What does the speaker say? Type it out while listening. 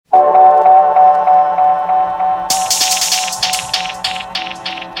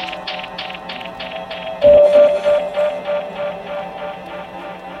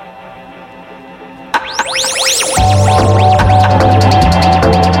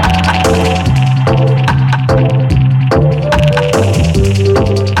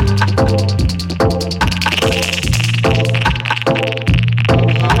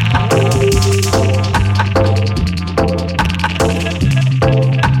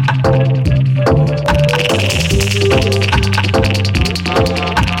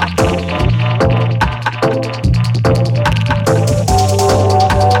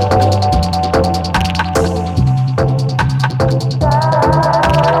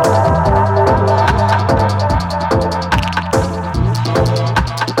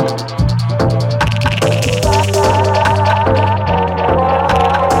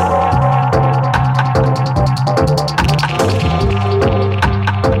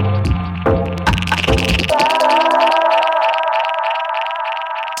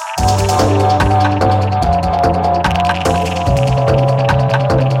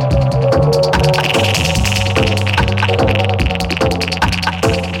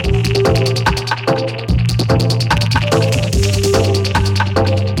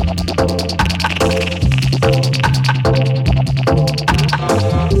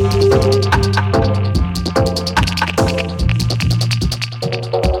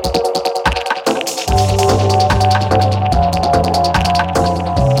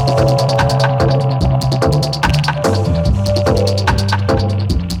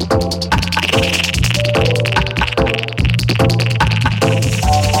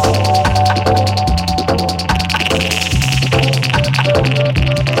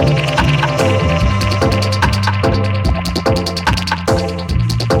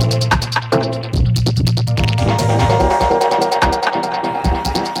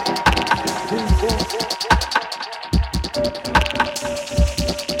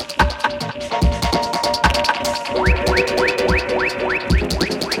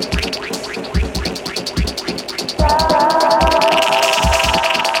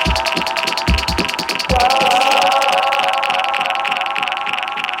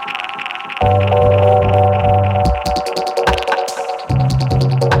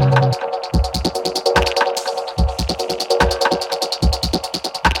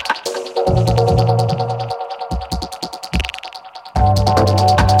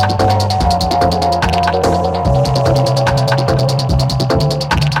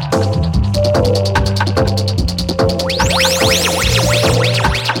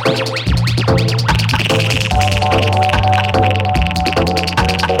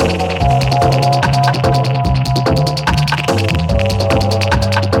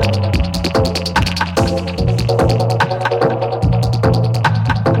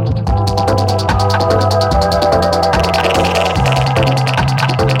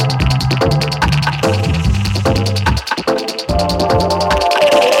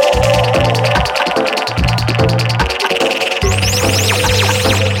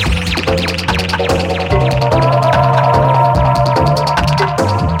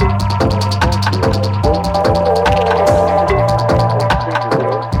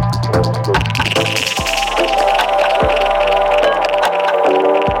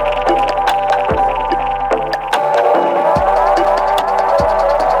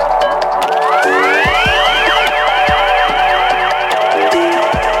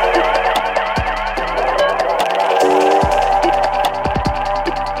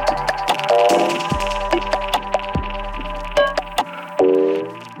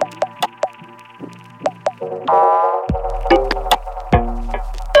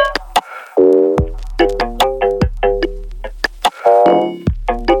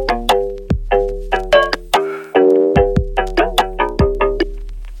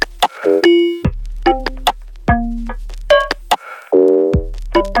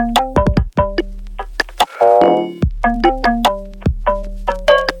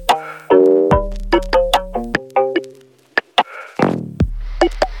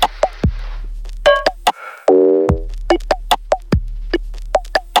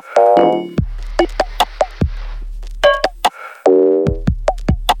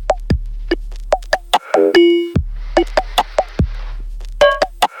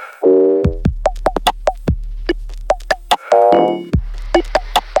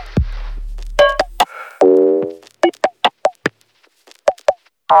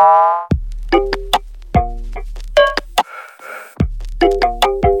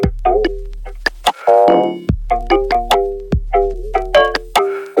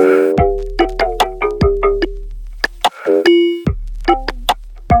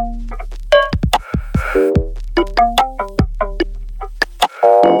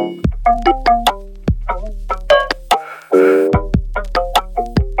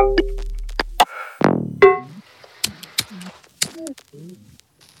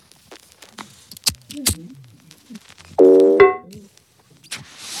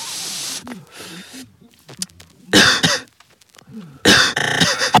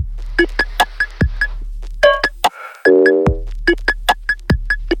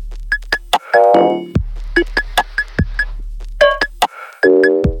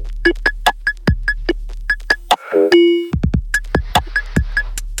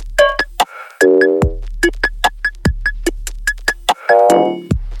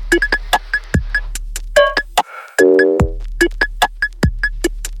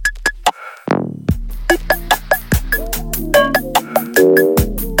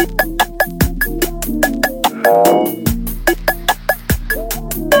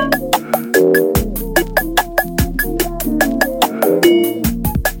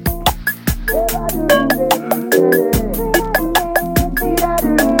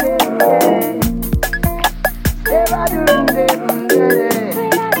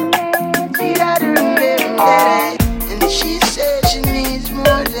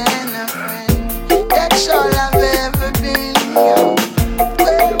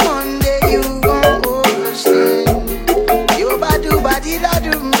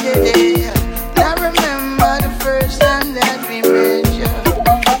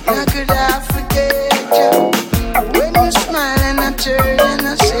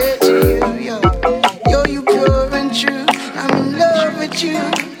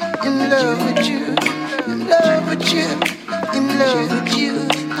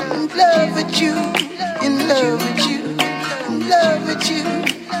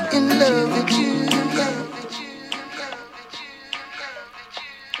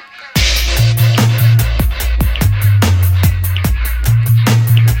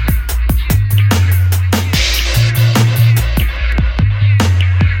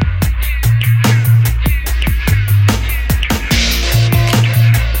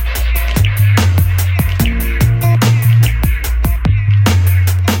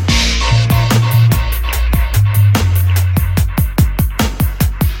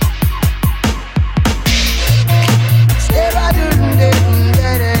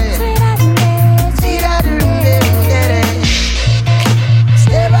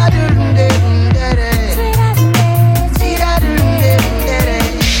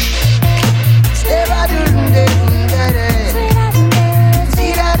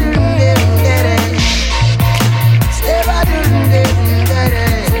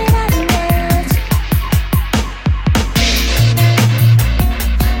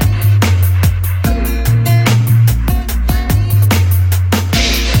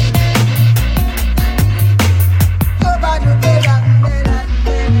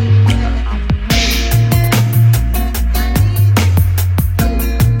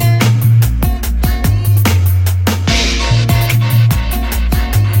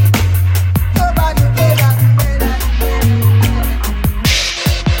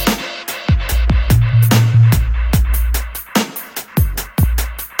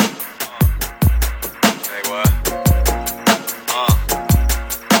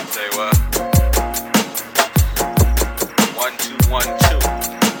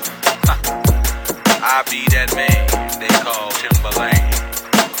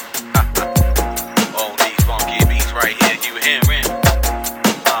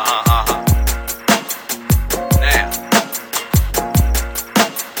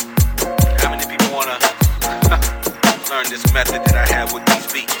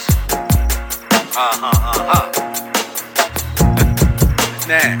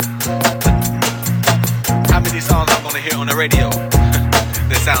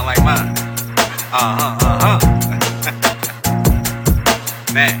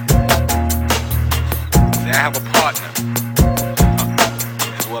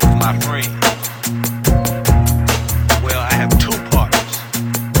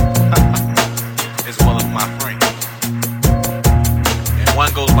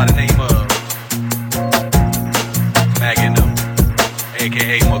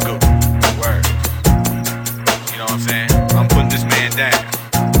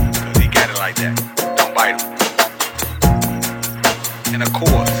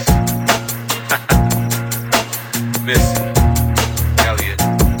Missy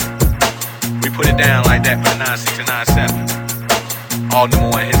Elliott. put it down like that for the 969.7. All number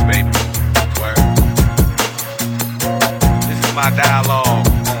one hits, baby. Word. This is my dialogue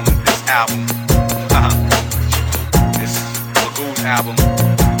on this album. This Magoo's album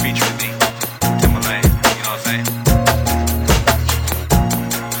featuring me, Timberland. You know what I'm saying?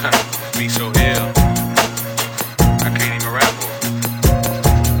 Be so ill. I can't even rap over.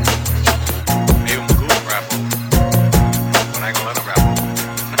 Maybe Magoo can rap over, but I ain't gonna let him rap over.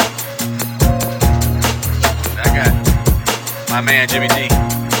 I got my man Jimmy D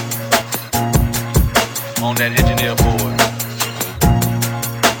on that engineer board,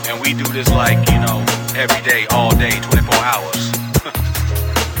 and we do this like, you know, every day, all day, 24 hours. You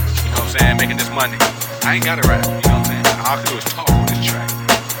know what I'm saying? Making this money. I ain't gotta rap. You know what I'm saying? All I can do is talk on this track,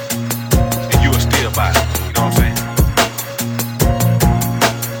 and you will still buy it. You know what I'm saying?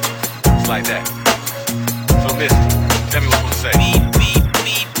 It's like that. So listen, tell me what you want to say. Beep, beep,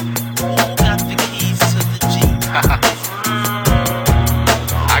 beep. Who got the keys to the Jeep?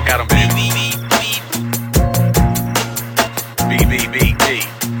 I got them, baby. Beep, beep, beep. B, B, B, B.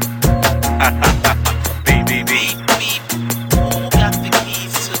 B, B, B. Beep, beep. Who got the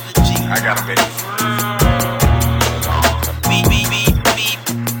keys to the Jeep? I got them, baby. Beep, beep, beep, beep.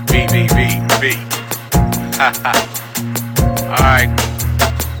 B, B, B, B. Alright.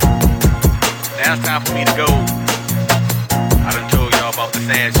 Now it's time for me to go. I done told y'all about the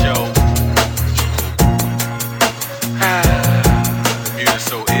sad show. The music's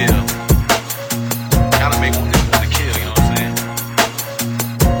so ill. Kinda make one nigga wanna kill, you know what I'm saying?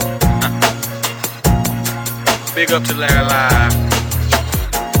 Big up to Larry Live.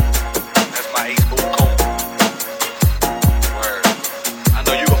 That's my ace boot coat. Word. I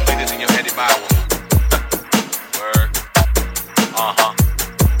know you gon' play this in your Eddie Bauer. Word. Uh-huh.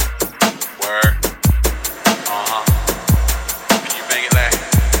 Word. Uh-huh. Can you bang it, Larry?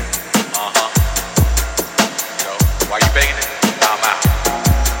 Uh-huh. Yo, why you banging it? I'm out.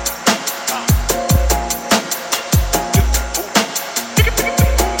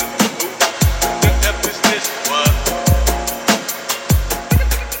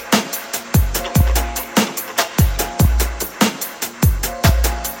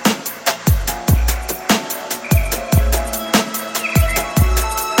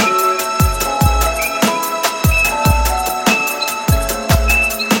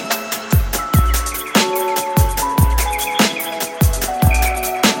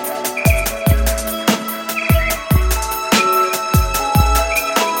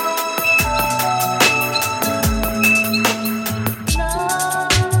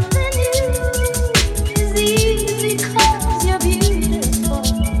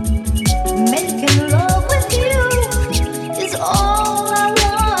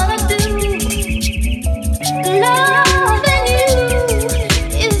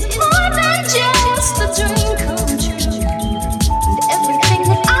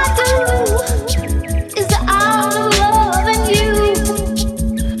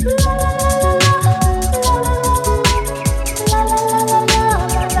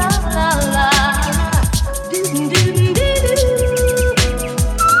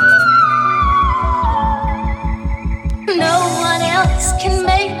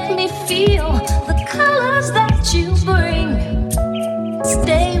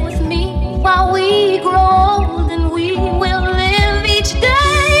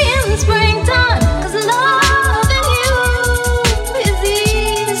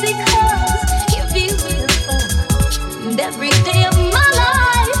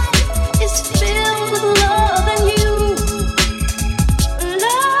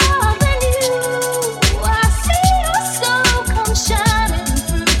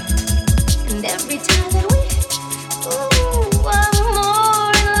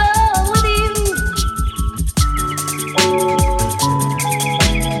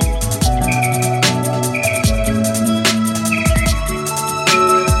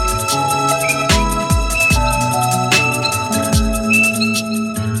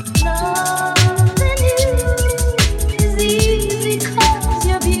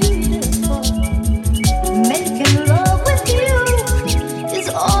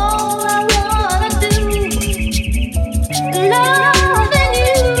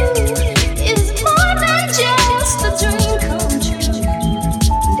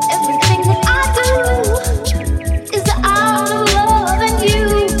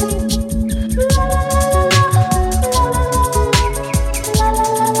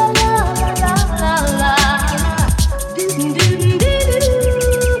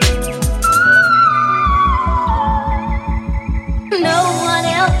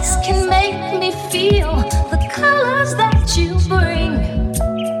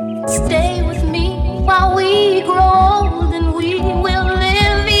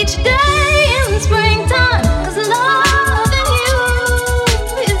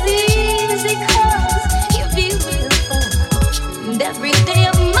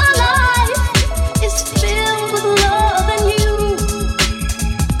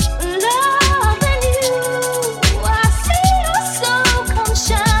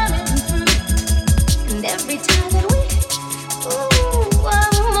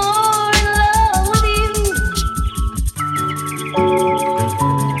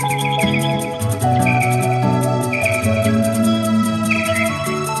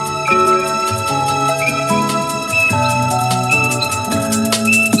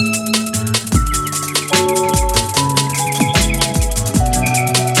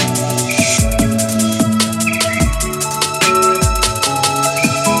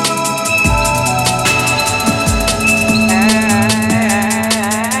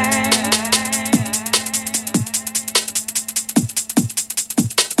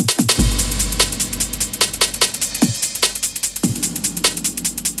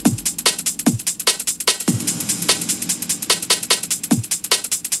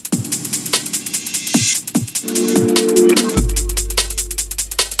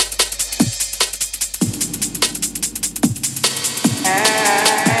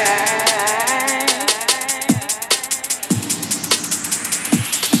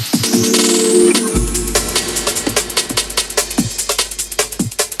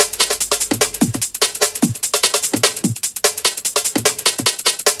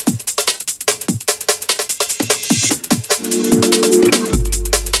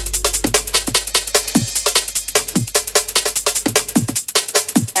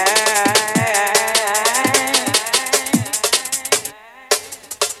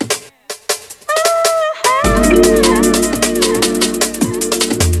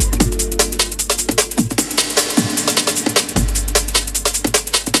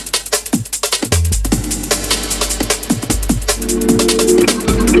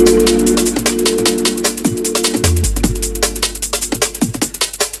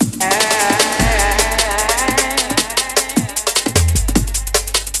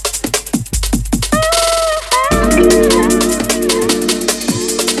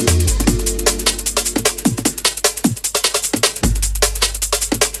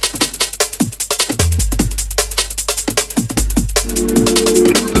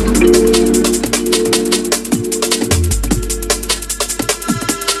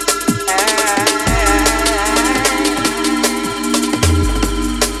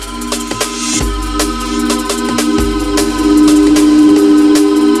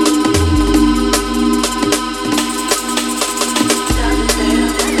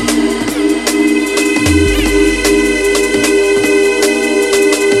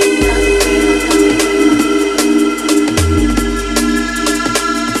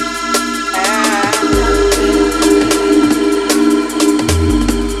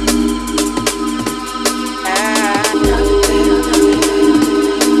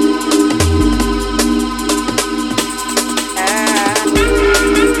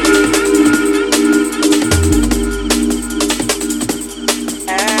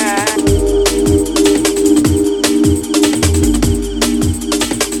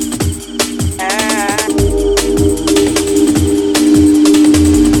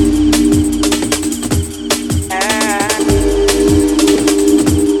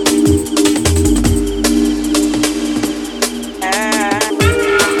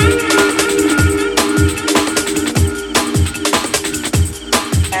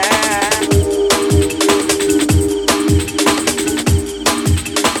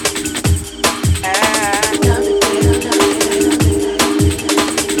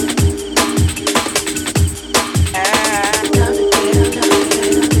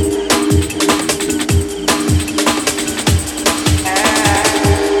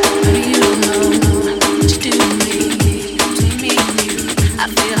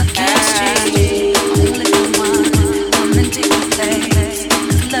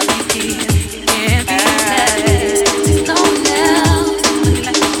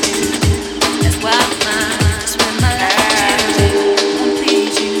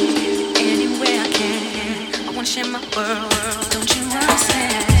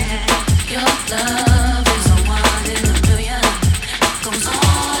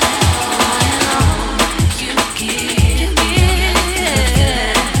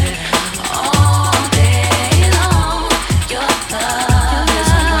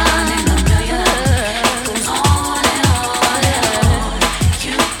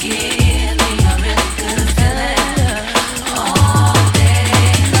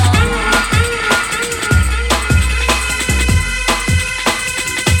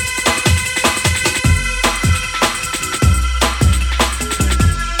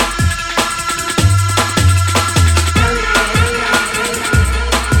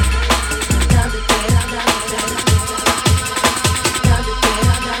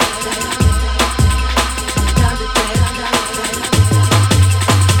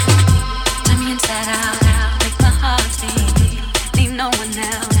 no one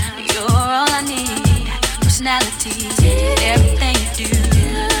else. You're all I need. Personality, everything you do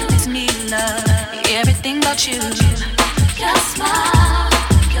makes me love everything about you. Your smile,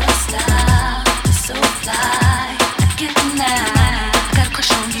 your style, so fly. I can't deny. I got a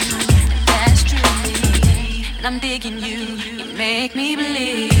crush on you. That's true. And I'm digging you. You make me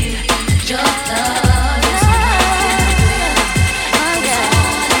believe your love is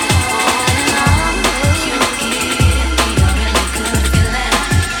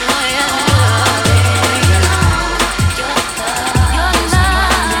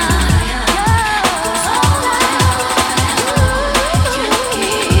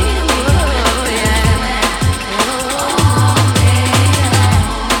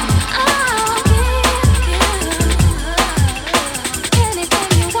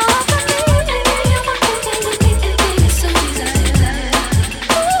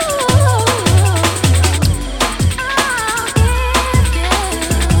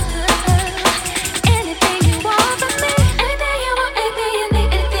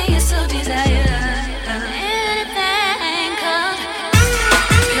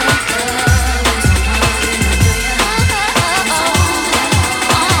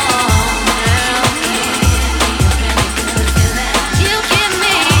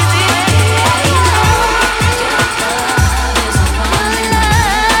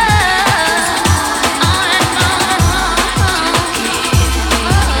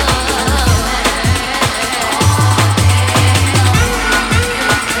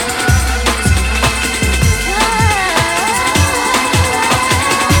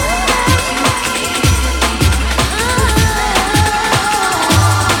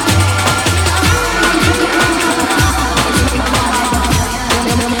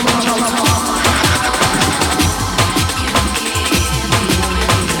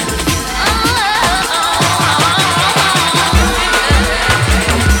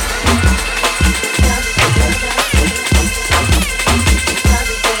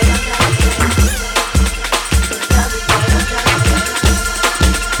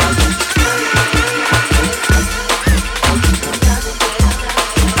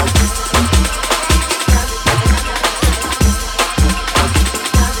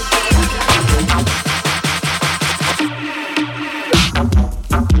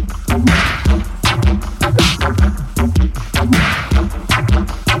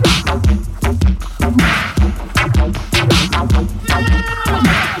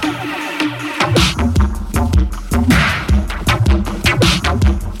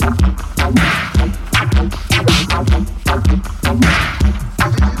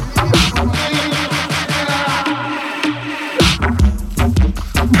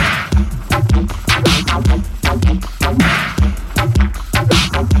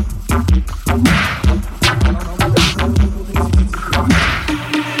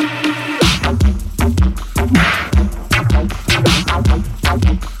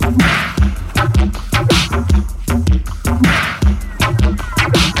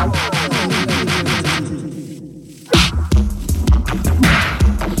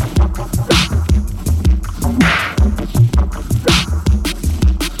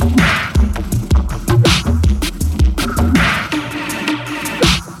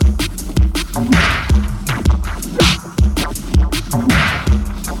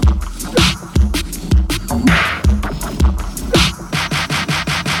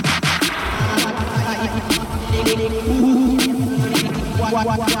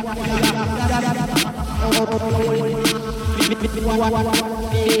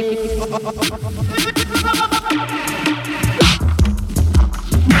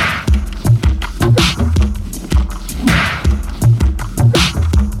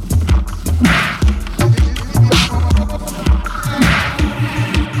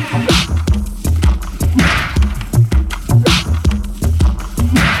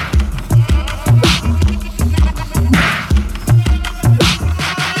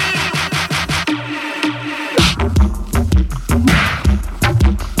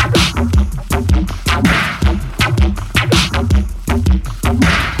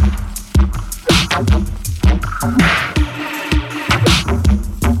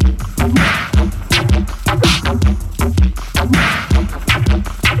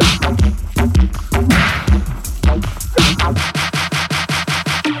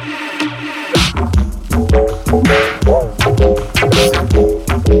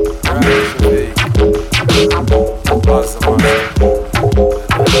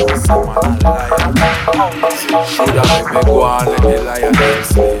Shoulda make me go on let the lioness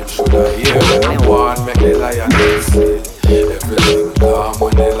sleep. Shoulda hear when me want make the lioness sleep. Everything calm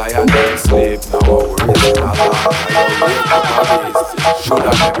when the lioness sleep. Now our worries in a wake up a beast.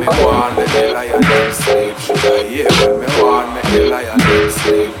 Shoulda make me go on, let the lion them sleep. Shoulda hear when me want, make the lion them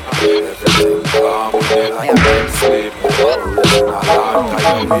sleep. Everything calm when the lion them sleep. Original and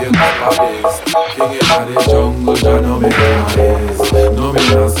I wake up a beast. King inna the jungle, Jah know me nice. No me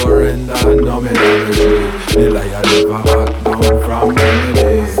not surrender, no me not retreat. The lion never back down from many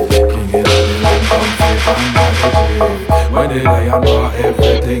days. King inna the land, come flip under the tree. When the lion want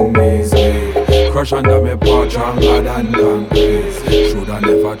everything needs me. Crush under me paw stronger than concrete. Shoulda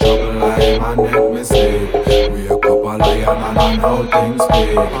never trouble lion and make me sleep. Wake up a lion and I know things be.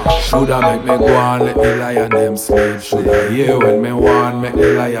 Shoulda make me go and let the lion them sleep. Shoulda hear when me want make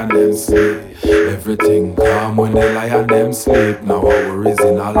the lion them sleep. Everything calm when the lion them sleep. Now our worries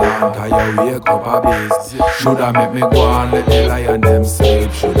in a land, cause you wake up a beast. Shoulda make me go and let the lion them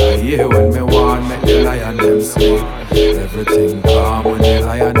sleep. Shoulda hear when me want make the lion them sleep. Everything calm when the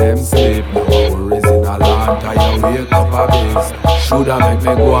lion them sleep. Now our worries in a land, cause you wake up a beast. Shoulda make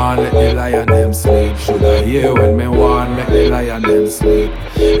me go and let the lion them sleep. Shoulda hear when me want make the lion them sleep.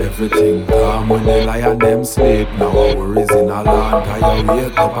 Everything calm when the lion them sleep. Now our worries in a land, cause you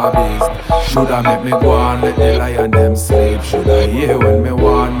wake up a beast. Shoulda make me go and let the lion them sleep. Shoulda hear when me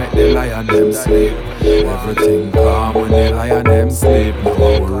want make the lion them sleep. Everything calm when the lion them sleep. Now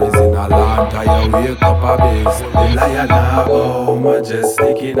our worries in a land, cause you wake up a beast. The lion a bow,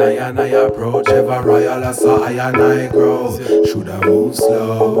 majestic in I approach. Ever royal I saw I and I grow. Shoulda move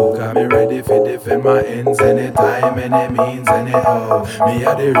slow, cause me ready for defend my ends anytime, any means, anyhow. Me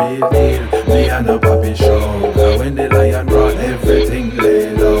a the real deal, me a no puppy show. Cause when the lion brought everything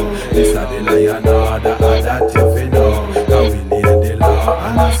lay low. This a the lion order, that you fi know. Cause we lay the law,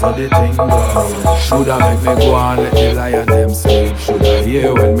 and that's how the thing go. Shoulda make me go and let the lion them sleep. Shoulda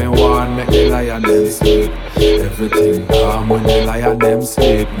hear when me want make the lion them sleep. Everything calm when the lion them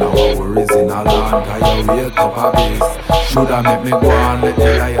sleep. Now our worries in a land, cause you wake up a beast. Shoulda make me go and let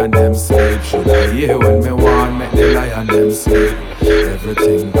the lion them sleep. Shoulda hear when me want make the lion them sleep.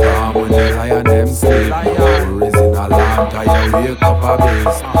 Everything calm when the lion them sleep. Now our worries in a land, cause you wake up a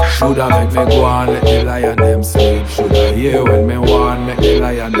beast. Shoulda make me go and let the lion them sleep. Shoulda hear when me want make the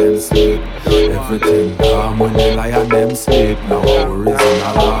lion them sleep. Everything calm when the lion them sleep. Now our worries in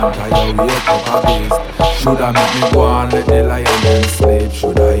a land, cause you wake up a beast. Shoulda make me go and let the lion them sleep.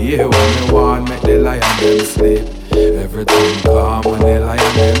 Shoulda hear when me want make the lion them sleep. Everything calm when the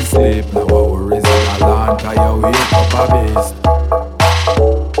lion them sleep. Now our worries in a land, cause you wake up a beast.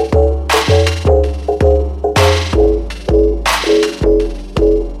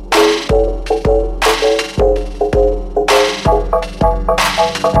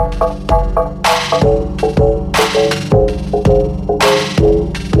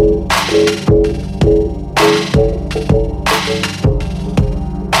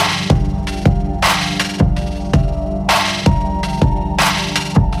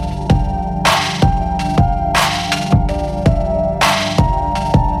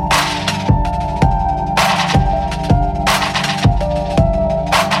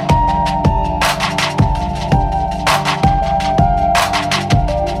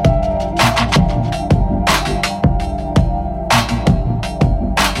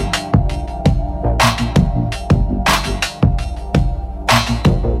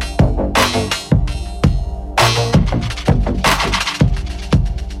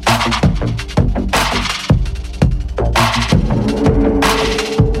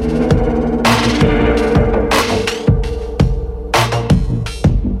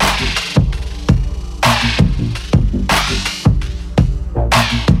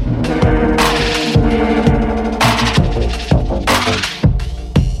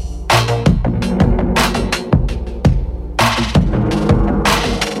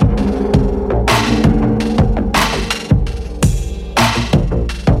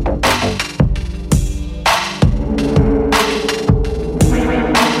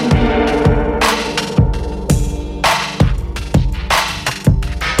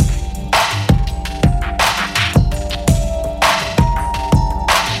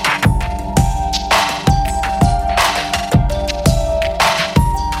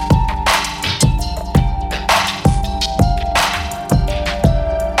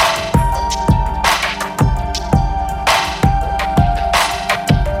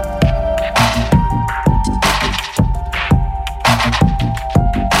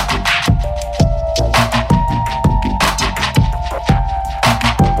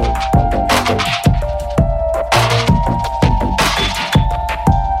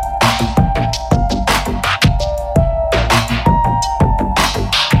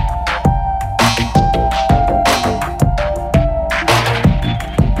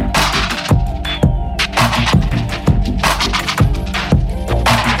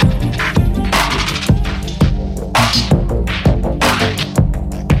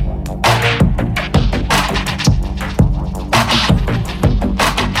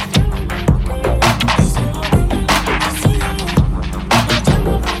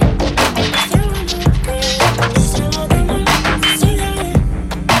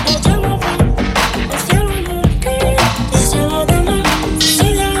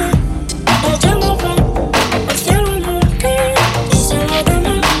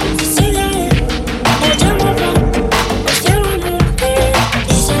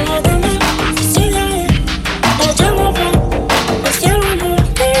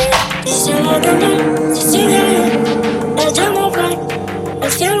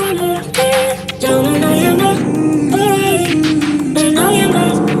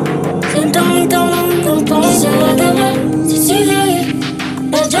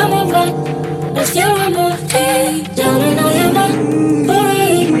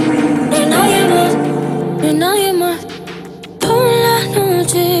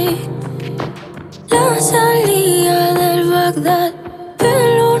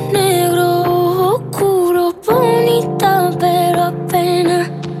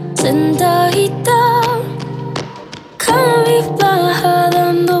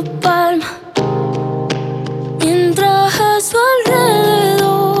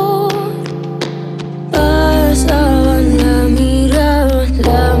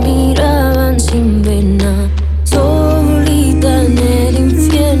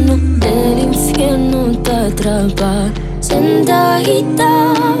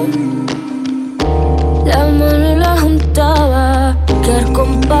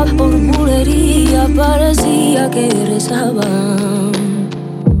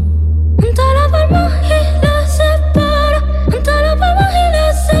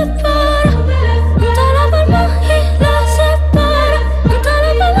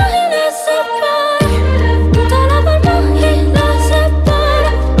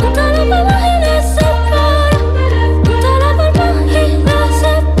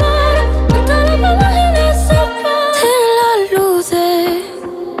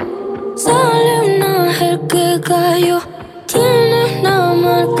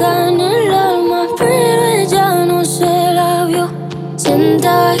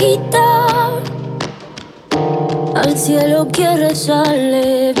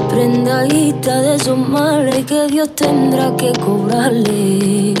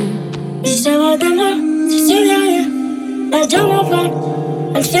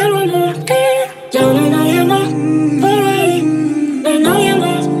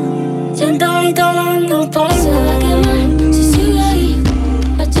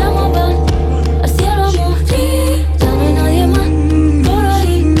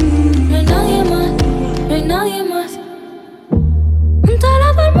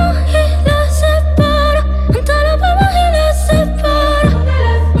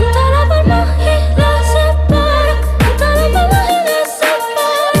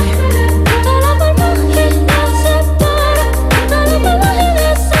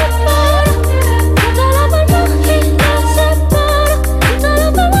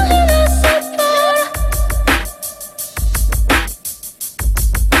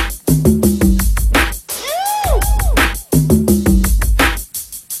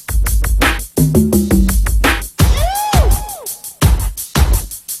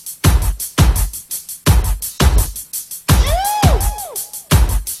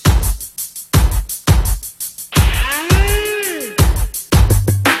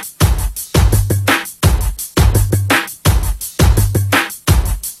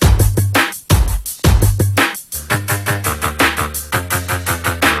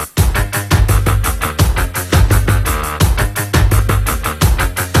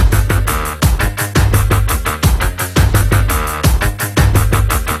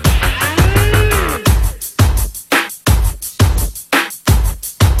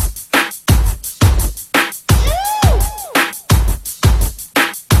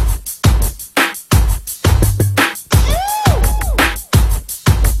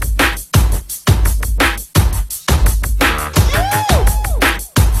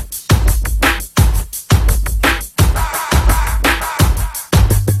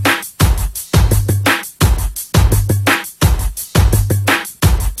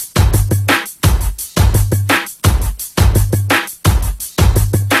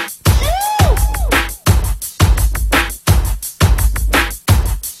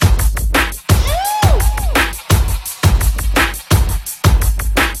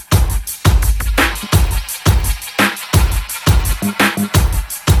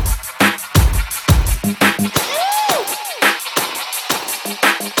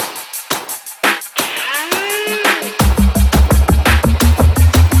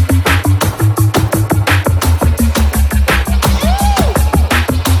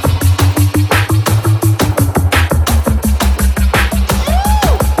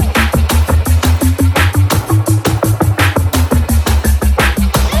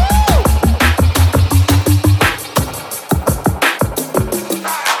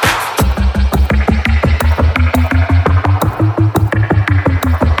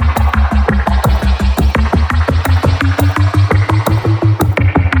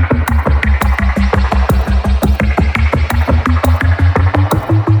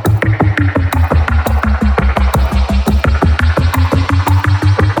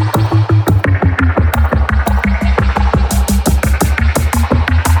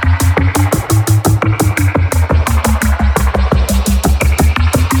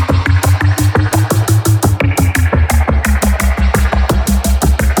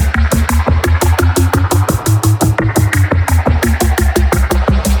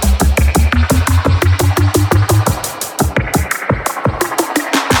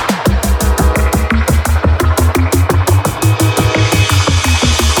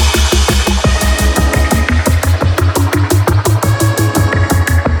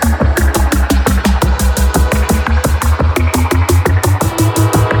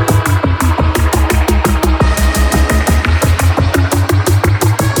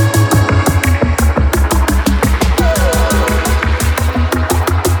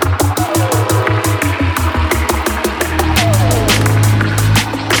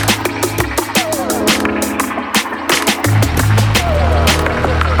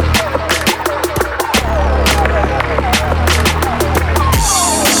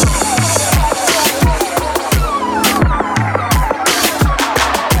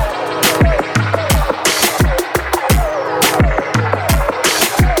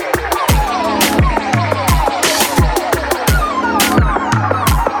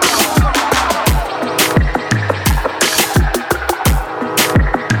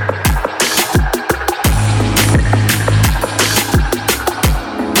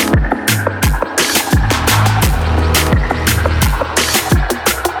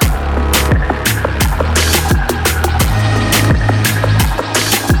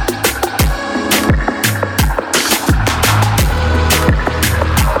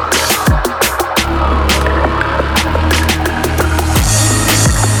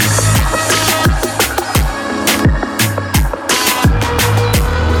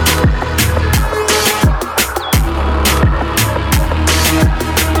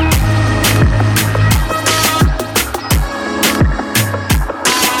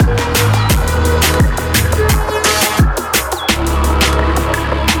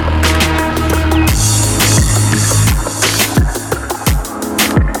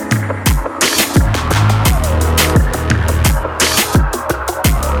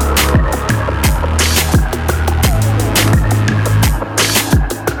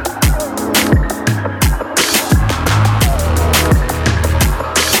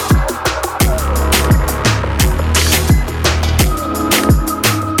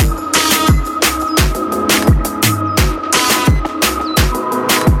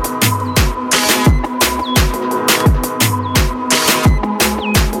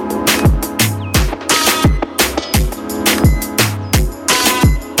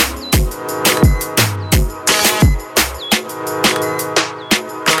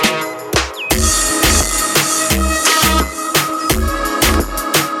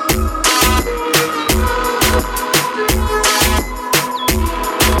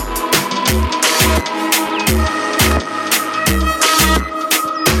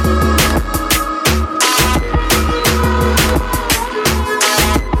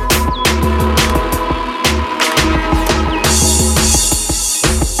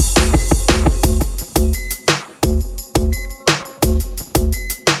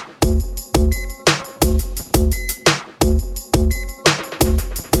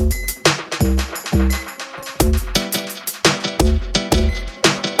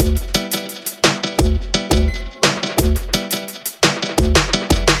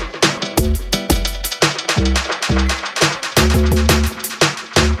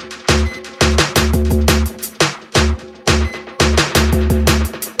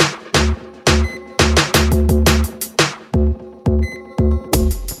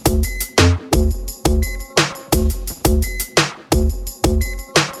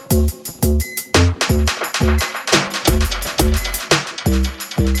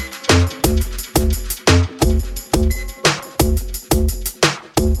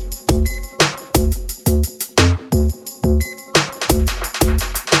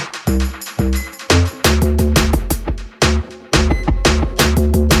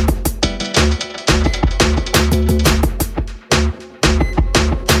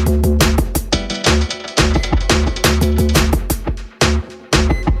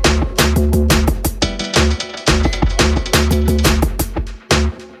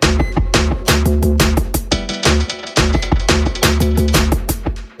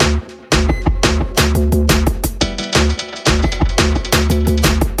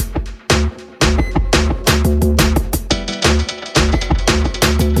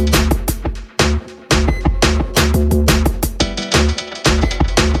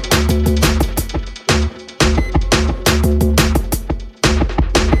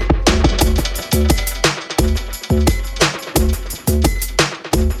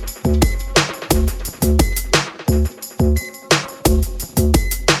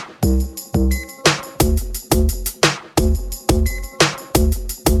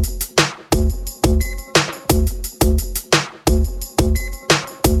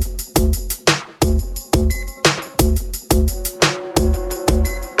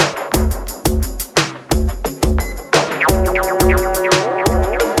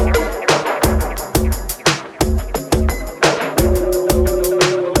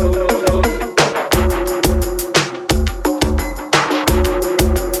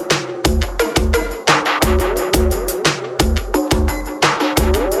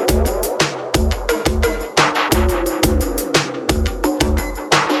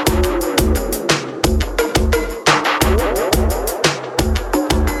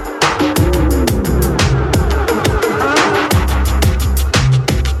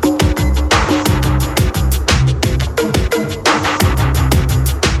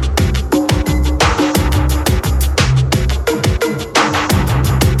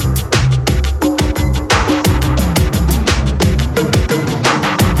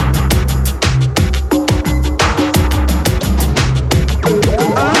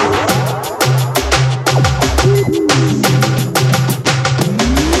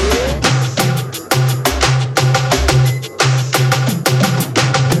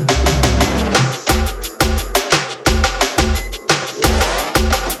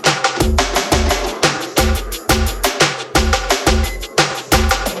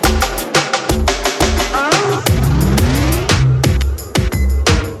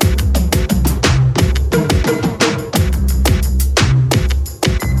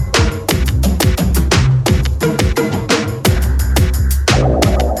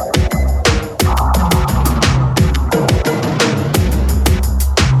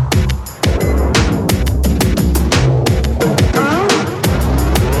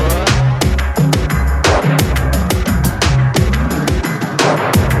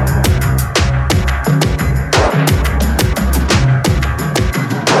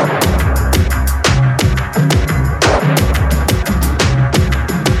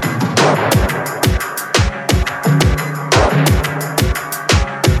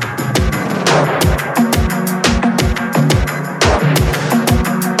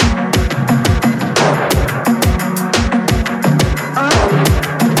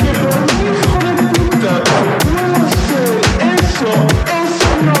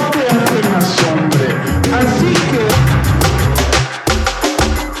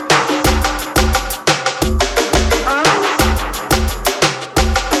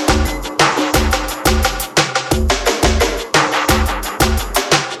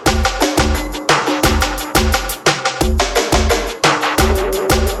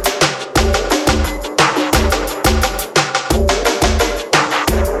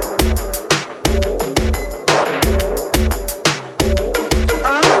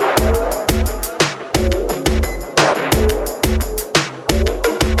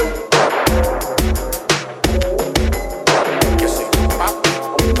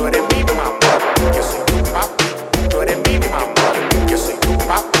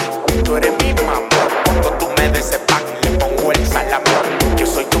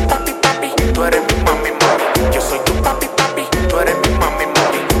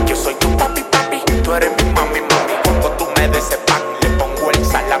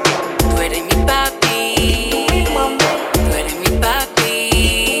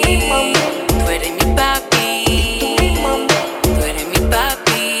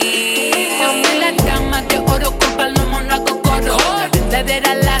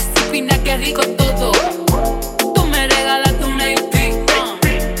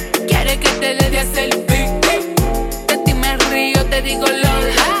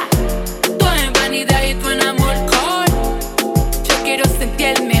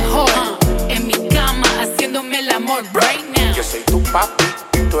 papi,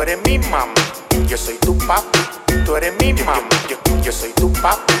 tú eres mi mami. Yo soy tu papi, tú eres mi mami. Yo soy tu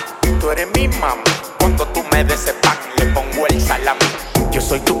papi, tú eres mi mami. Cuando tú me des ese pan, le pongo el salami. Yo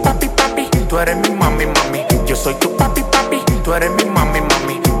soy tu papi, papi, tú eres mi mami, mami. Yo soy tu papi, papi, tú eres mi mami,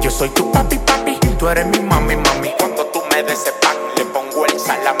 mami. Yo soy tu papi, papi, tú eres mi mami, mami. Cuando tú me des ese pan, le pongo el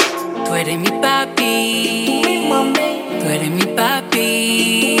salami. Tú eres mi papi, Mi mami, tú eres mi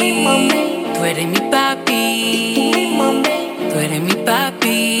papi, mi mami, tú eres mi papi, mi mami. tú eres mi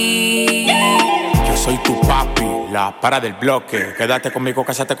papi. Yo soy tu papi, la para del bloque. Quédate conmigo,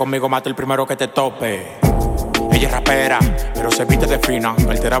 cásate conmigo, mata el primero que te tope. Ella es rapera, pero se viste de fina.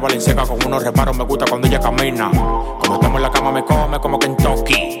 Altera Valenciaga con unos reparos, me gusta cuando ella camina. Cuando estamos en la cama me come como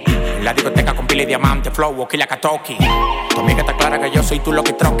Kentucky. En la discoteca con pila y diamante, flow, Killa Katoki. Tu amiga está clara que yo soy tu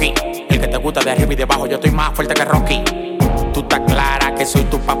Lucky Trocky. El que te gusta de arriba y de abajo, yo estoy más fuerte que Rocky. Tú estás clara que soy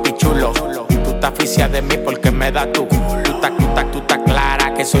tu papi chulo. Tú estás aficia de mí porque me da tu culo. Tú estás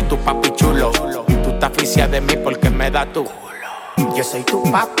clara que soy tu papi chulo. Tú estás aficia de mí porque me da tu culo. Yo soy tu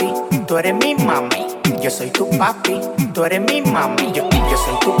papi, tú eres mi mami. Yo soy tu papi, tú eres mi mami. Yo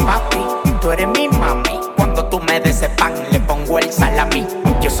soy tu papi, tú eres mi mami. Cuando tú me des ese pan, le pongo el salami.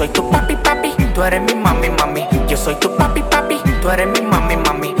 Yo soy tu papi, papi, tú eres mi mami, mami. Yo soy tu papi, papi, tú eres mi mami,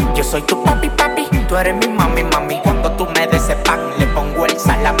 mami. Yo soy tu papi, papi, tú eres mi mami, mami. Cuando tú me des ese pan, le pongo el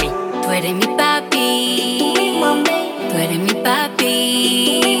salami. Tú eres mi papi, Mi mami, tú eres mi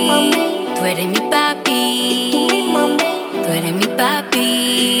papi, mi mami, tú eres mi papi, mi mami, tú eres mi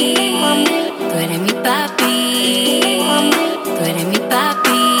papi, mi mami, tú eres mi papi, mi mami, tú eres mi papi,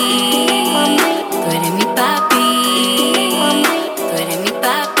 mi mami, tú eres mi papi, mi mami, tú eres mi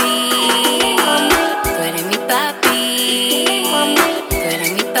papi, tú eres mi papi, mi mami, tú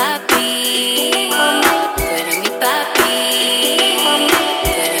eres mi papi, mi mami. tú eres mi papi, tú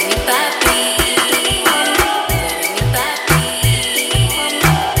eres mi papi, tú eres mi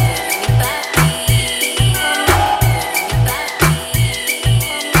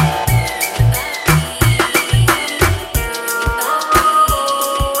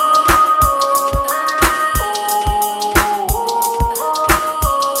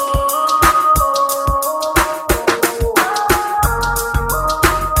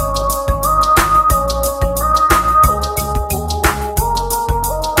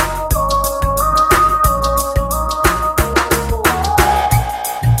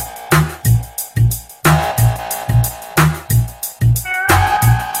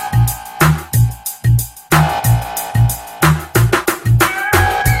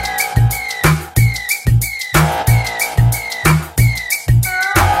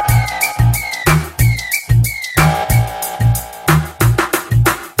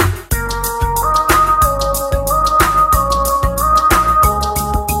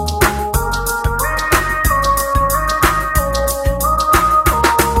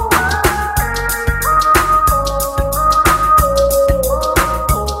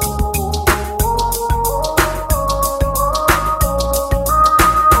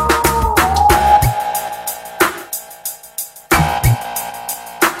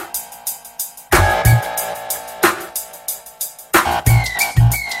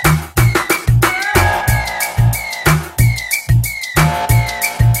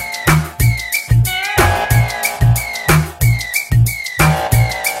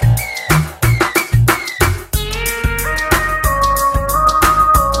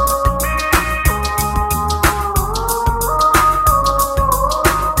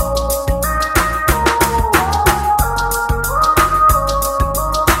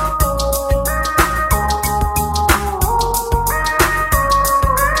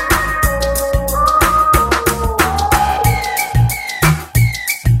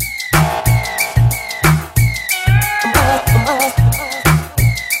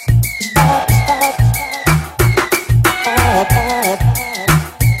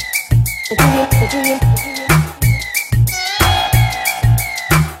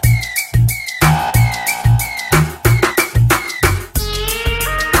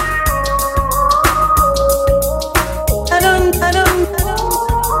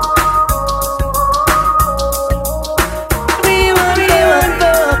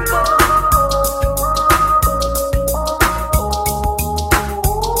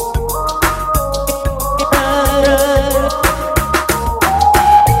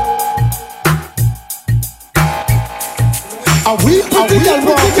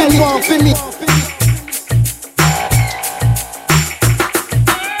want for me.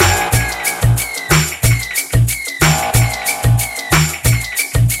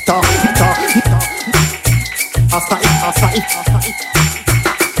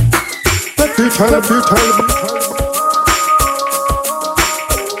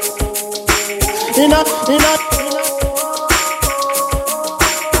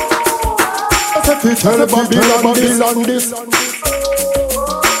 Tell Babylon this.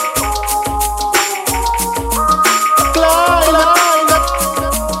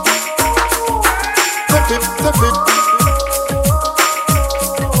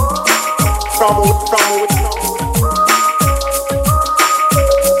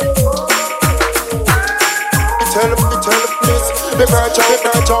 Tell this. The virtue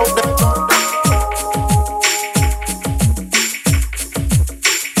out there.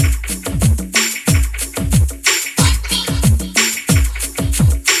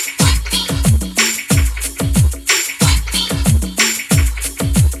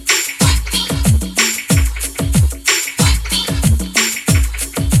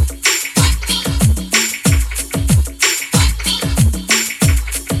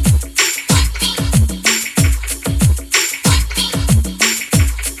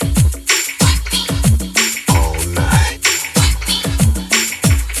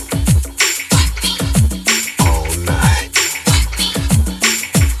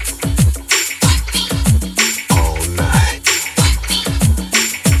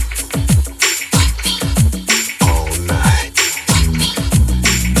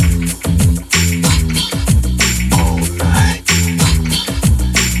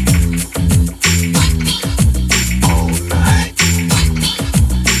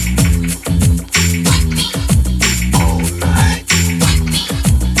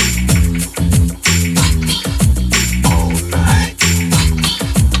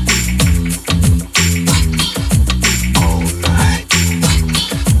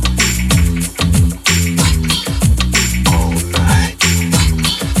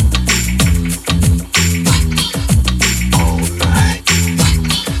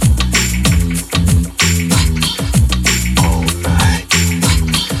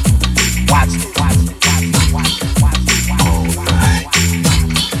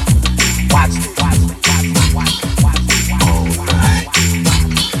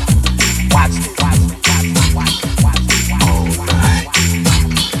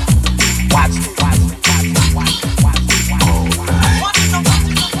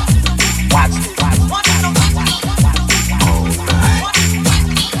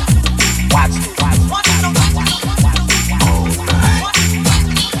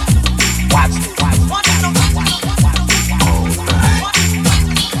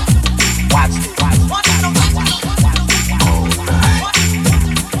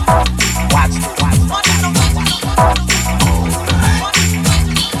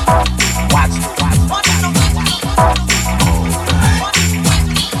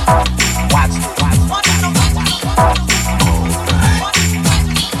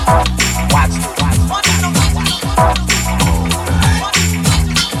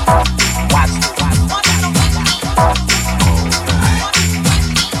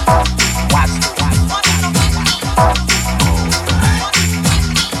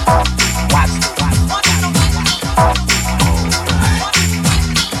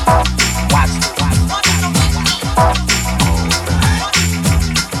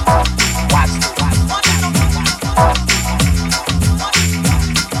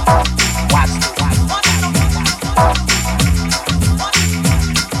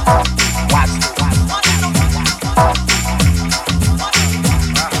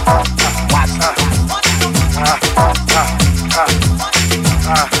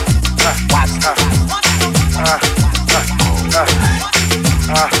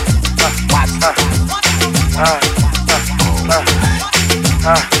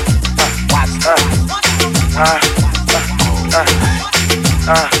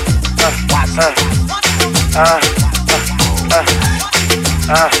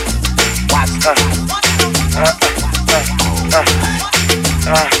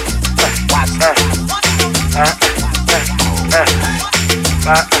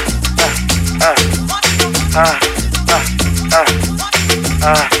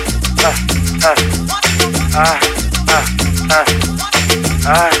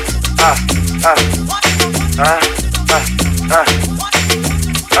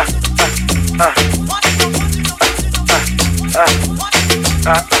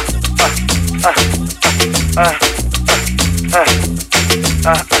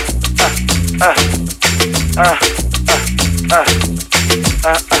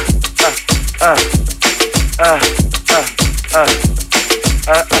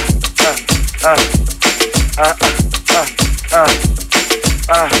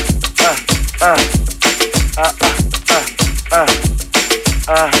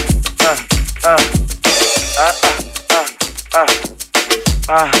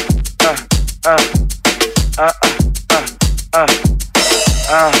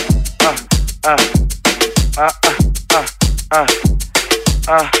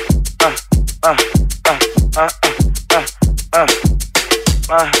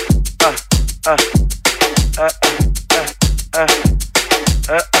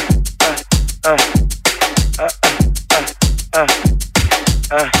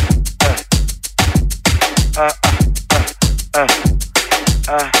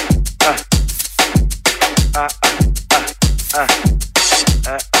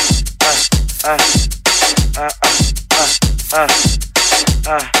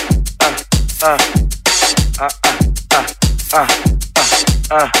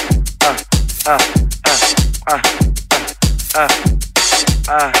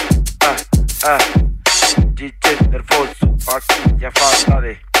 DJ nervoso, aqui já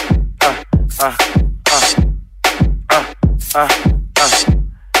faltarei.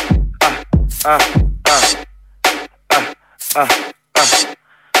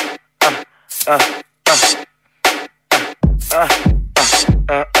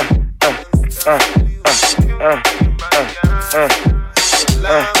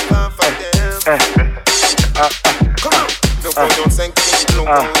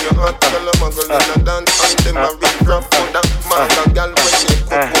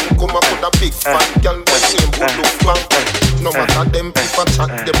 No matter them people chat,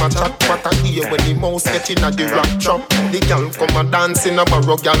 them a chat. What I hear when the mouse get in a the rock trap. The girl come a dance in a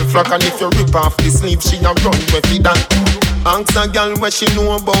barrow girl flock. And if you rip off the sleeve, she a run with it that. Ask a girl what she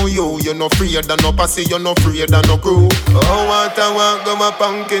know about you. You no afraid of no pussy, you no afraid of no crew. Oh, what I want go my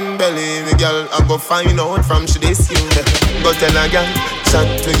pumpkin belly. The girl I go find out from she this you. Go tell a girl, chat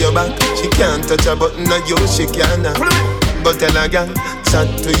to your back. She can't touch a button of you, she can. Go tell a girl, chat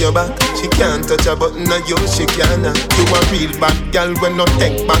to your back. She can't touch a button of you, she can. You a real bad girl when no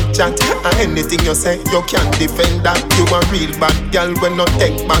take back chat. And anything you say, you can't defend that. You a real bad girl when no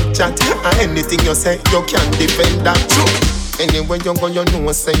take back chat. And anything you say, you can't defend that. Anywhere you go, you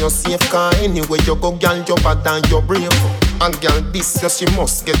know say you're safe. Cause anywhere you go, girl, you bad and you brave. And girl, this year she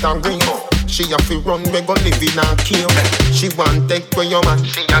must get a ring. She have to run, we go live in a cave. She want take where your man,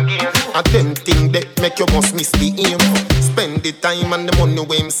 she again. A them thing that make you must miss the aim. Spend the time and the money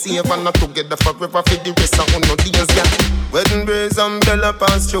we him save. And not together forever for the rest of no days, yeah. Wedding brace and bella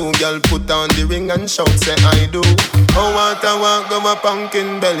pass through. Girl, put on the ring and shout, say I do. Oh, what I want, go my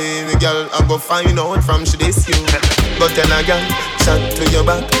pumpkin belly. The girl, I go find out from she this you. Go tell a girl, chat to your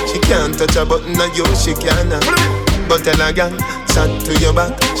back. She can't touch a button of you, she can. Go tell a girl, chat to your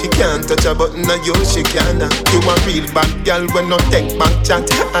back. She can't touch a button of you, she can. You a real bad girl when no take back chat.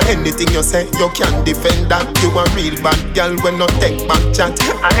 And anything you say, you can't defend that. You a real bad girl when no take back chat.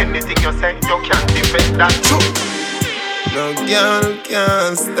 And anything you say, you can't defend that. No girl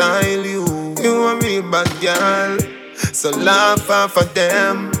can style you. You a real bad girl, so laugh off of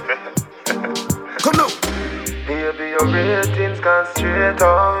them. Come now. Baby, your ratings gone straight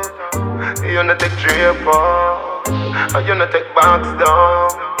up. You not take drape up, and you not take box down.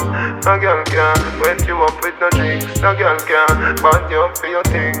 No girl can wet you up with no drinks. No girl can band you up for your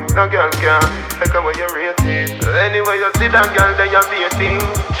things. No girl can take away your rating. Anyway you see that girl, then you're waiting.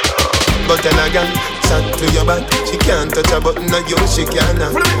 But tell a girl, chat to your back. She can't touch a button of you, she can.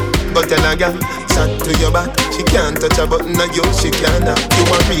 But tell a girl, chat to your back. She can't touch a button of you, she can. You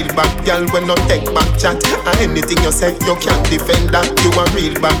a real bad girl when no take back chat. And anything you say, you can't defend that. You a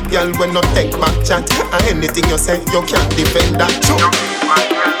real bad girl when no take back chat. And anything you say, you can't defend that.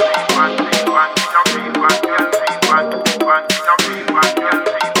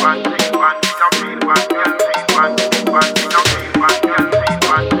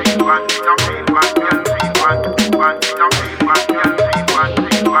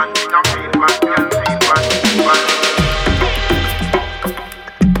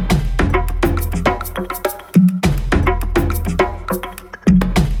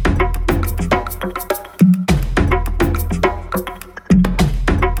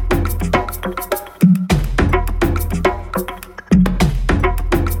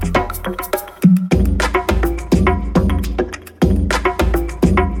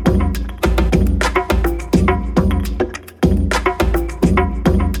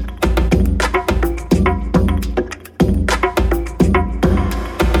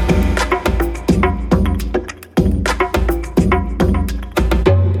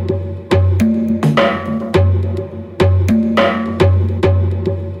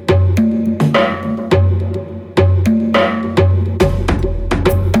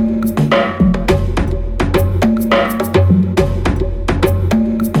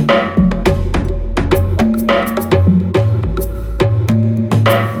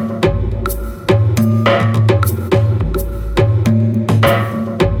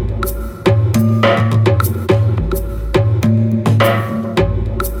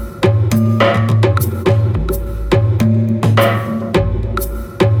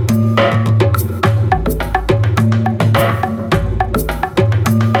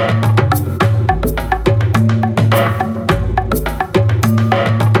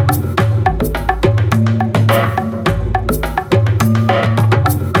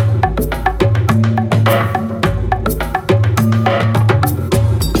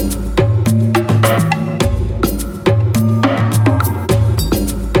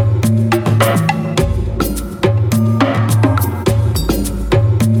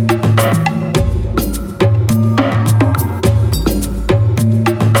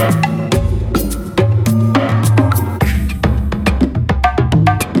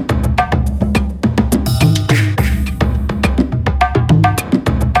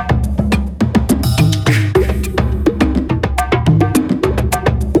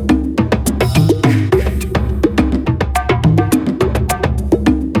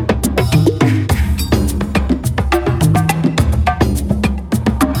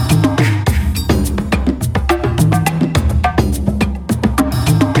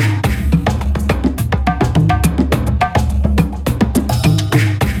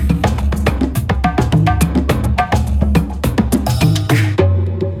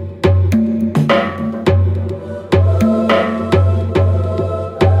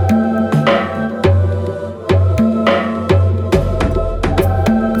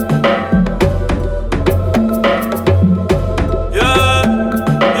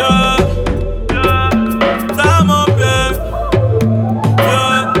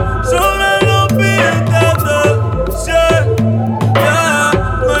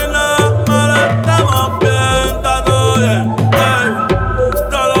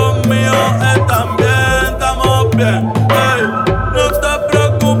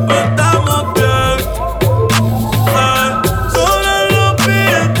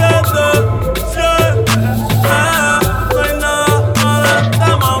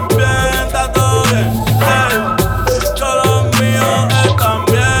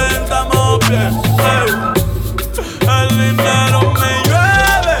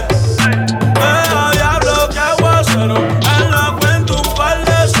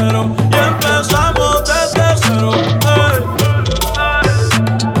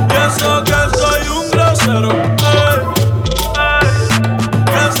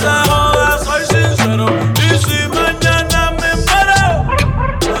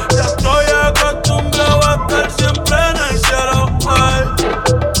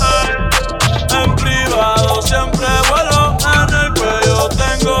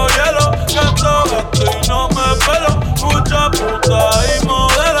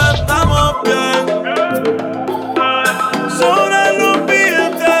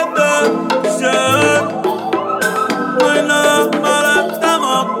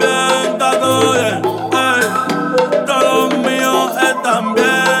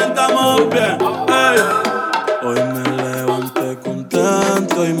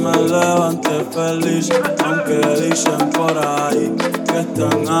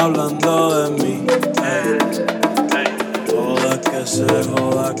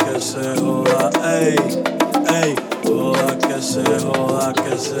 joda, que se joda, ey, ey, joda, que se joda,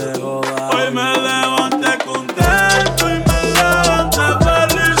 que se joda. Hoy me levanté contento y me levanté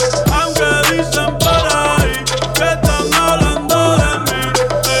feliz, aunque dicen por ahí que están hablando de mí,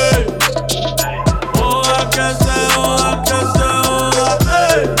 ey. Joda, que se joda, que se joda,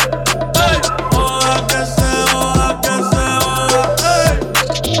 ey, ey, joda, que se joda, que se joda, ey.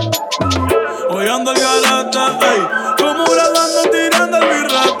 Hoy ando el garata, ey, como grabando tirando el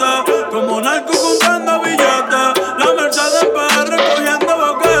birrata, como narco comprando billetes, la Mercedes PR recogiendo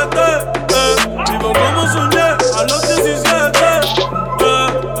boquetes, vivo como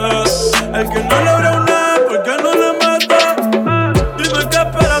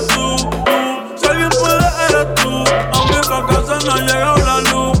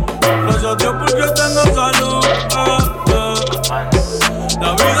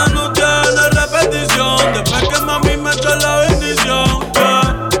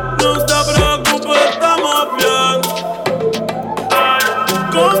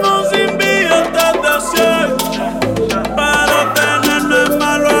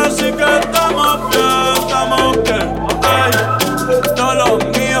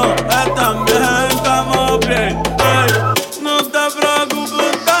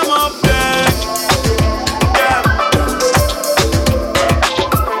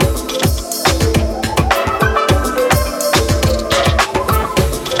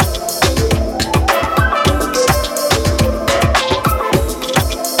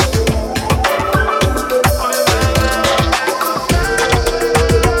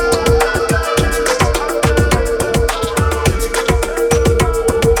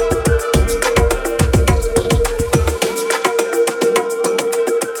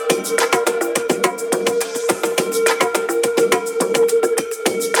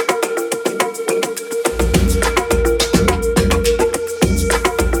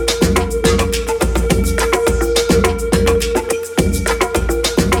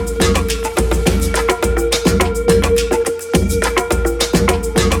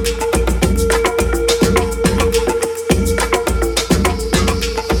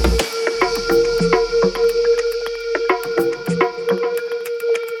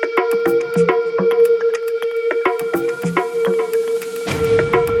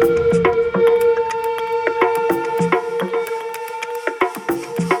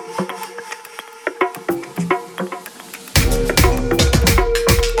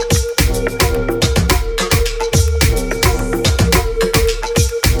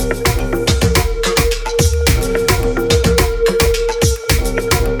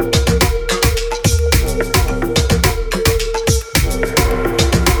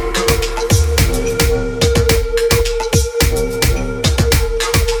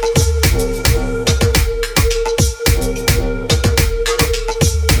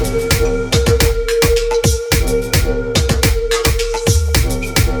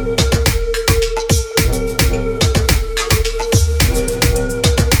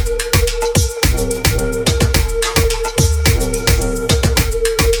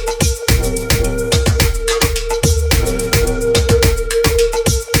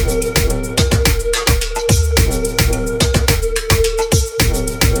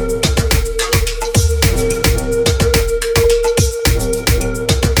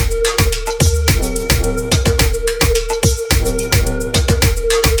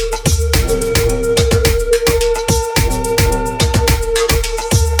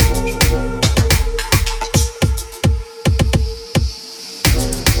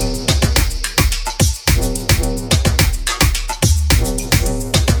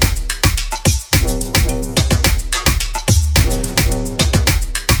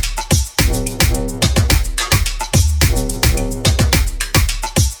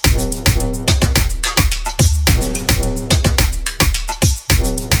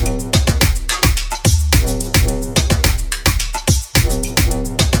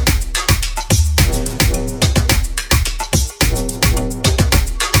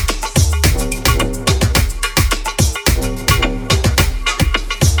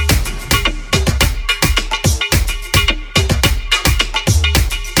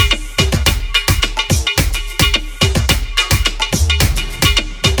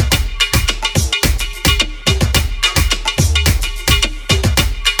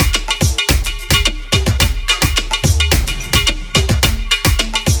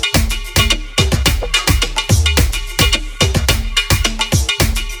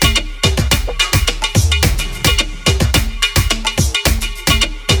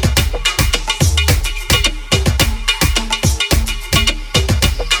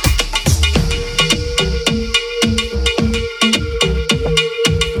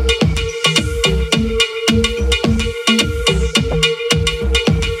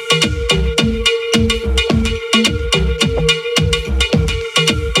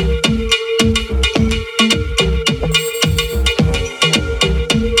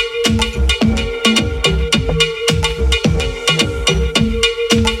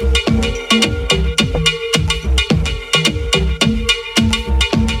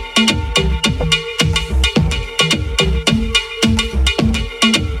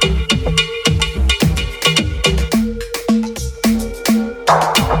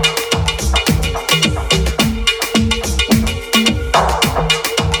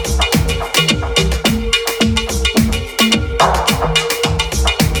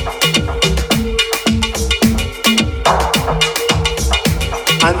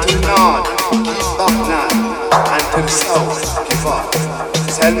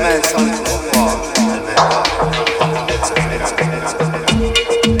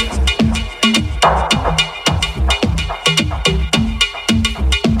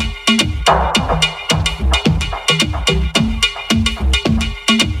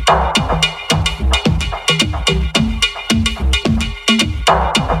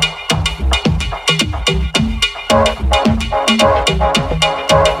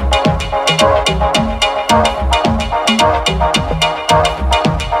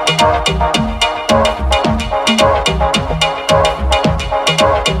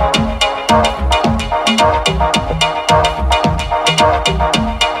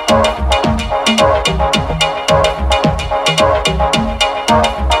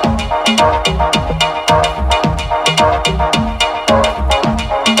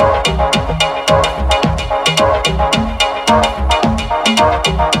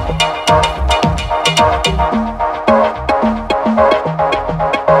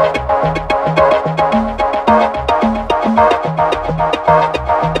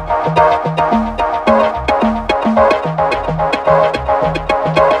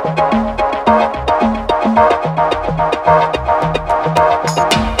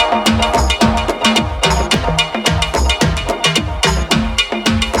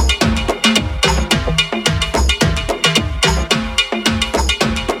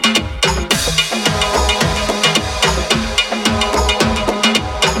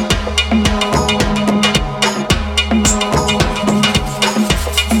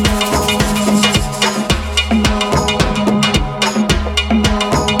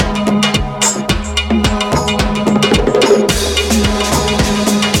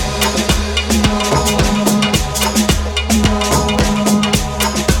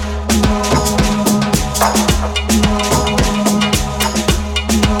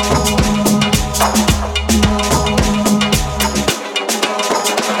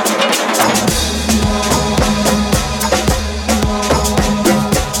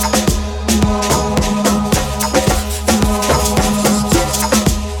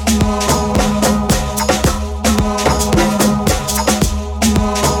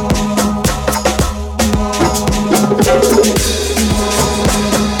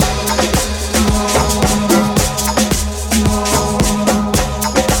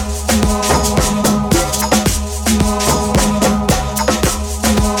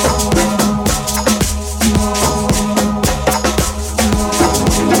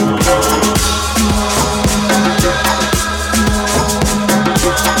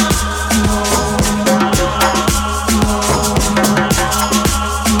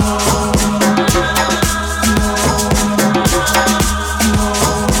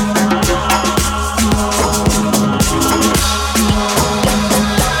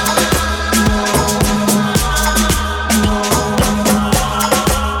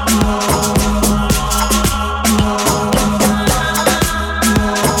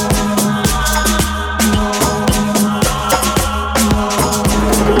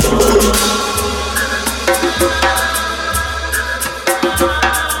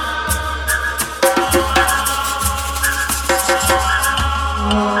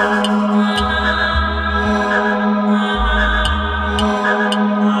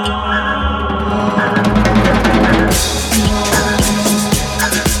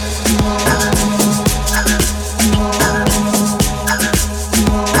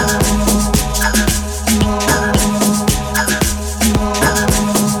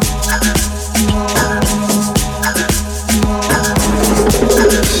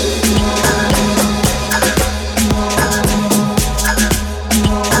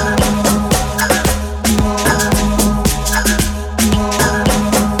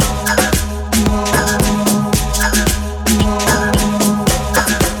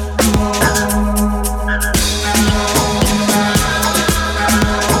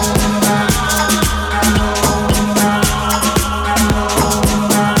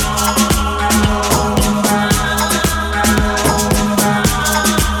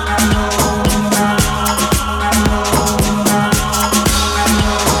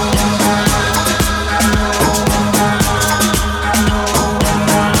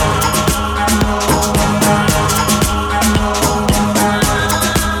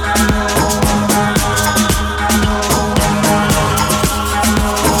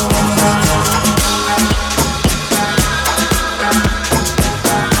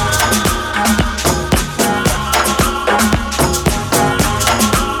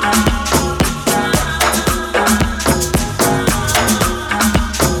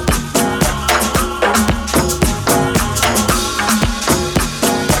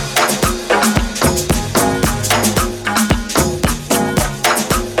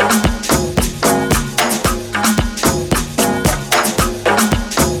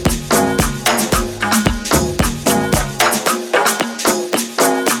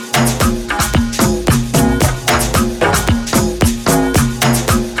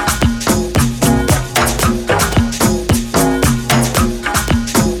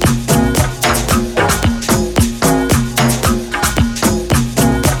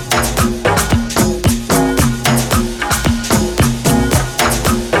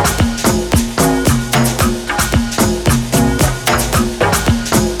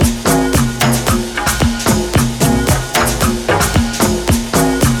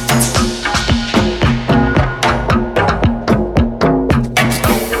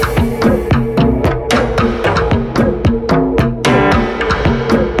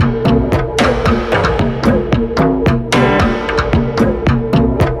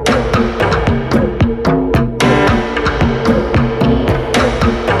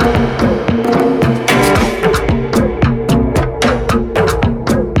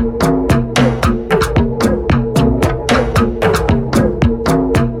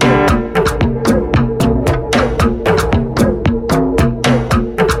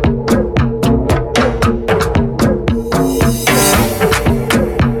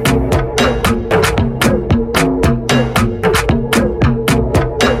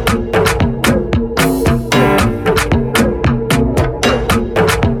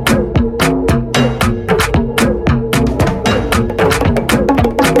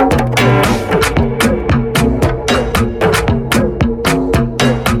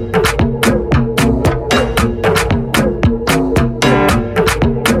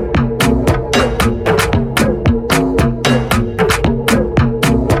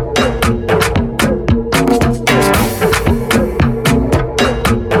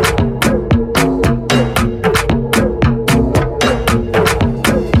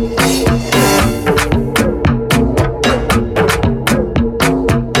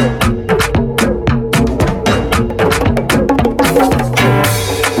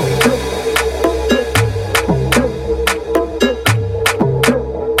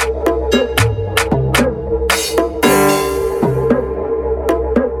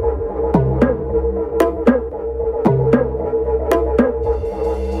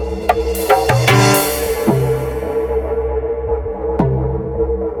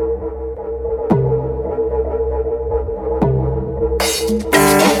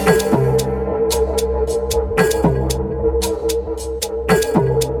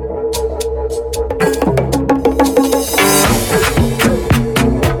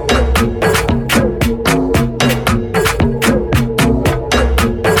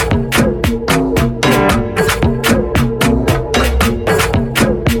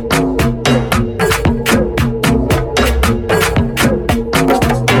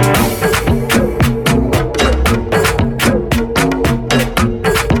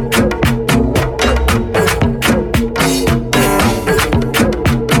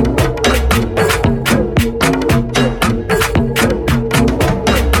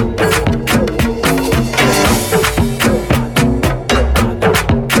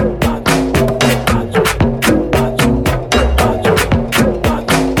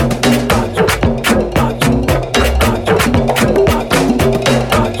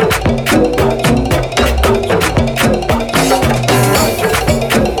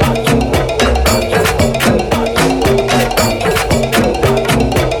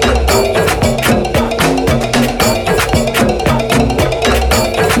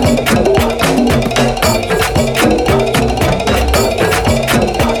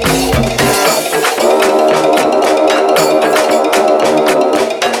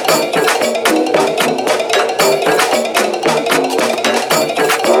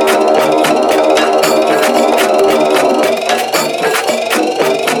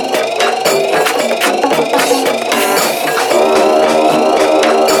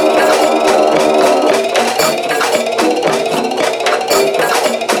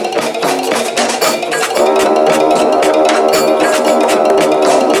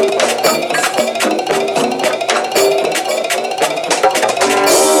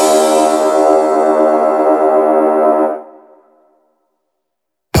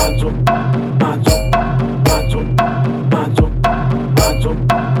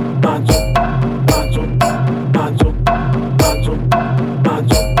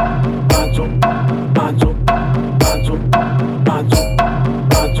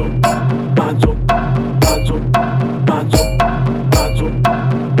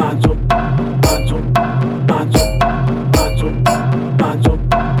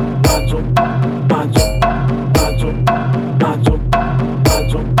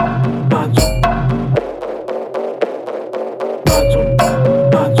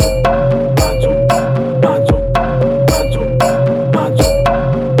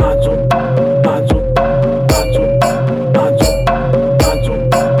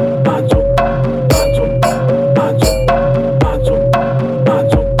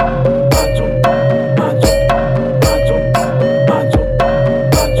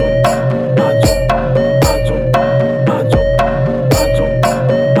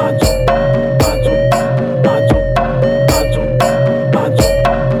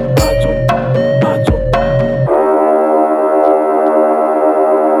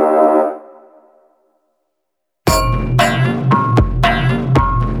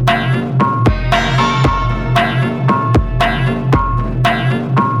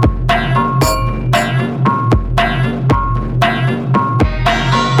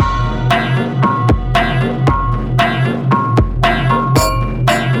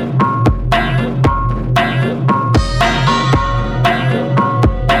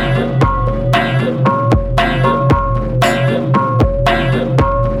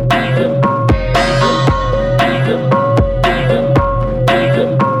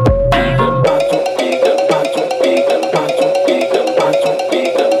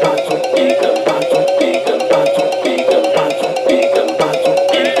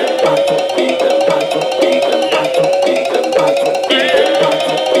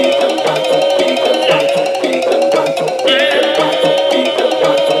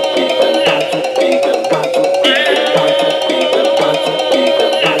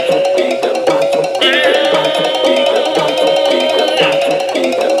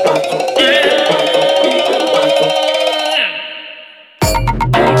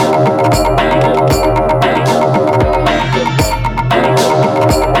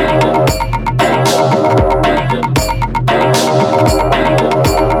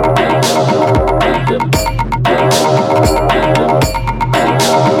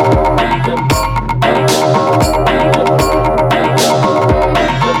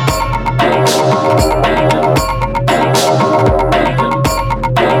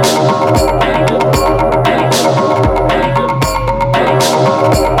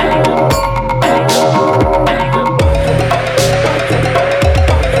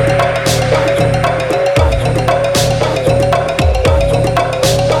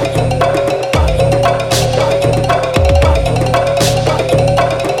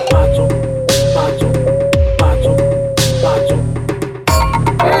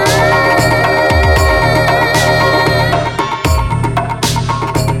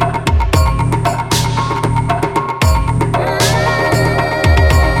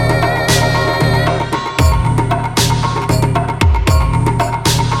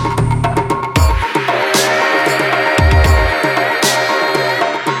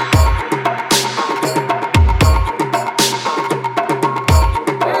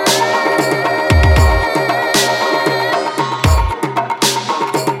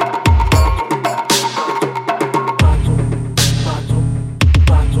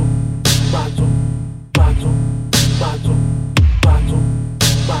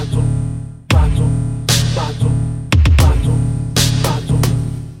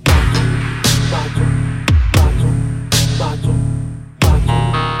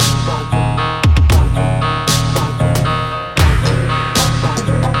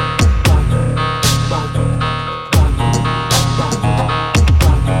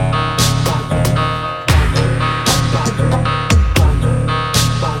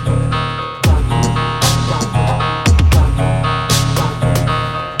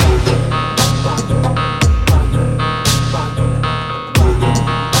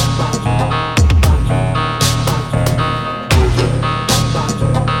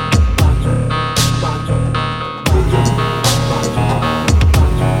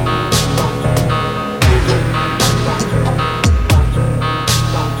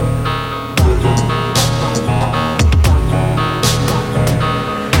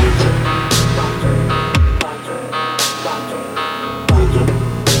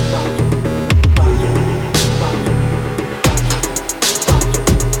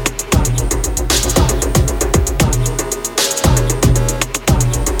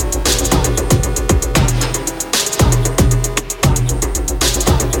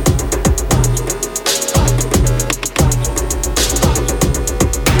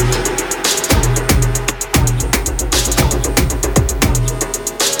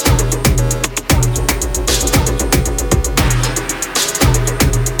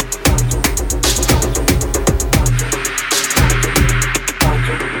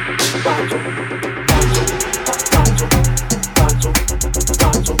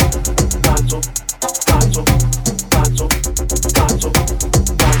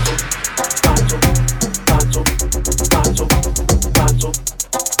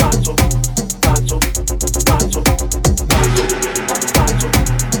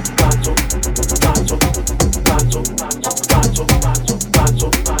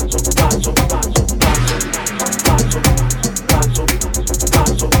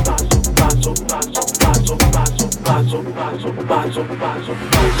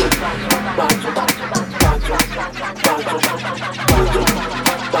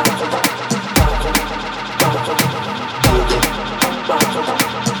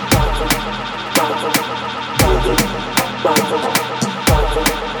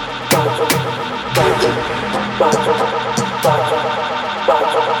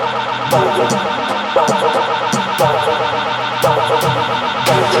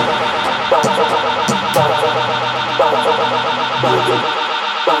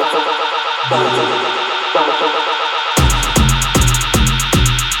Bye.